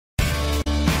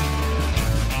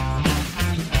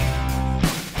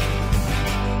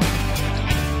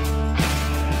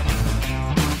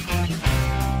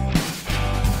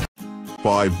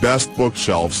5 Best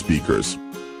Bookshelf Speakers.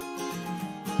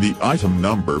 The item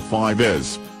number 5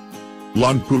 is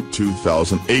Lunput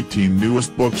 2018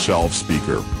 Newest Bookshelf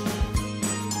Speaker.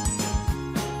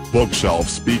 Bookshelf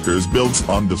Speakers builds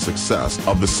on the success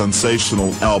of the sensational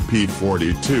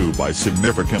LP42 by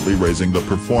significantly raising the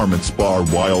performance bar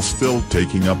while still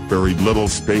taking up very little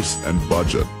space and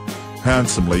budget.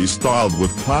 Handsomely styled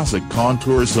with classic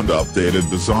contours and updated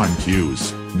design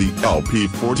cues, the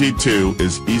LP42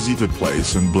 is easy to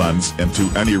place and blends into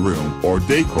any room or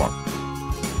decor.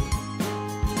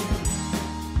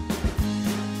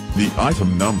 The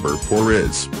item number 4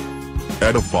 is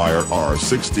Edifier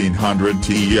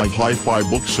R1600 HiFi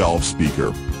Bookshelf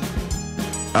Speaker.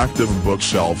 Active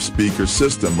bookshelf speaker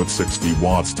system with 60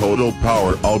 watts total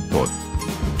power output.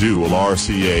 Dual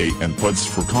RCA inputs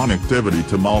for connectivity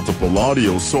to multiple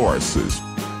audio sources.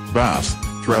 Bass,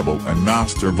 treble and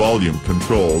master volume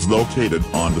controls located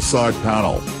on the side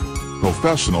panel.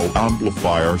 Professional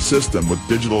amplifier system with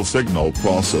digital signal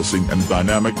processing and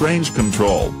dynamic range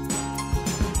control.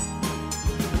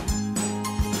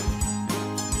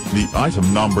 The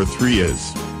item number 3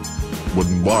 is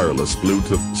Wooden Wireless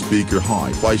Bluetooth Speaker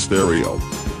HiFi Stereo.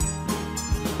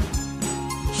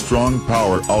 Strong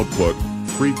power output,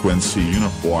 frequency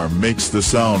uniform makes the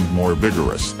sound more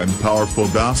vigorous and powerful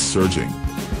bass surging.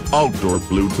 Outdoor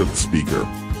Bluetooth speaker,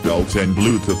 built-in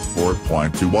Bluetooth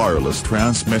 4.2 wireless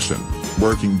transmission,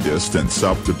 working distance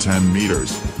up to 10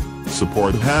 meters.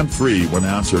 Support hands-free when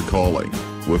answer calling,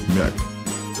 with mic.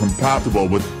 Compatible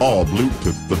with all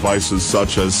Bluetooth devices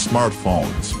such as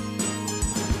smartphones.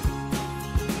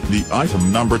 The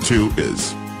item number 2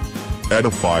 is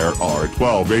Edifier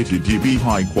R1280dB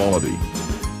High Quality.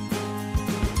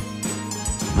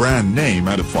 Brand name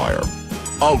Edifier.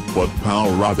 Output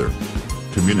power rather.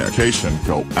 Communication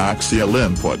coaxial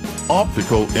input,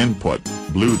 optical input,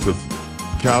 Bluetooth.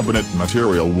 Cabinet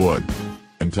material wood.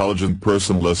 Intelligent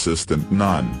personal assistant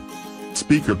none.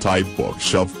 Speaker type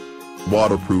bookshelf.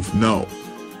 Waterproof no.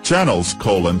 Channels: 2,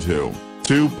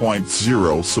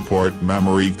 2.0 support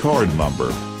memory card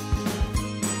number.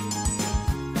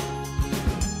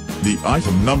 The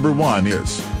item number 1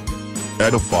 is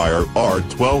Edifier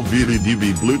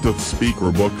R1280dB Bluetooth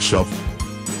Speaker Bookshelf.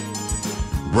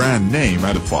 Brand name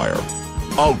Edifier.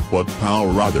 Output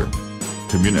power rather.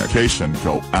 Communication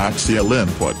coaxial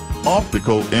input,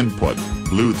 optical input,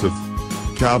 Bluetooth.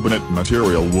 Cabinet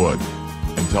material wood.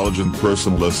 Intelligent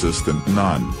personal assistant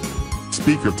none.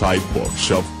 Speaker type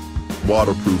bookshelf.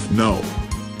 Waterproof no.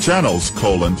 Channels: 2,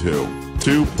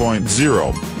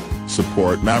 2.0.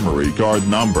 Support memory card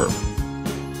number.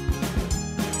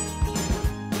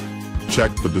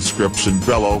 Check the description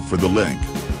below for the link.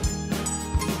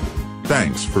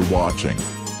 Thanks for watching.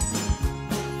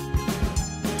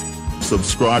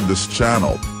 Subscribe this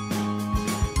channel.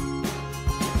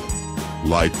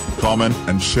 Like, comment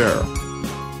and share.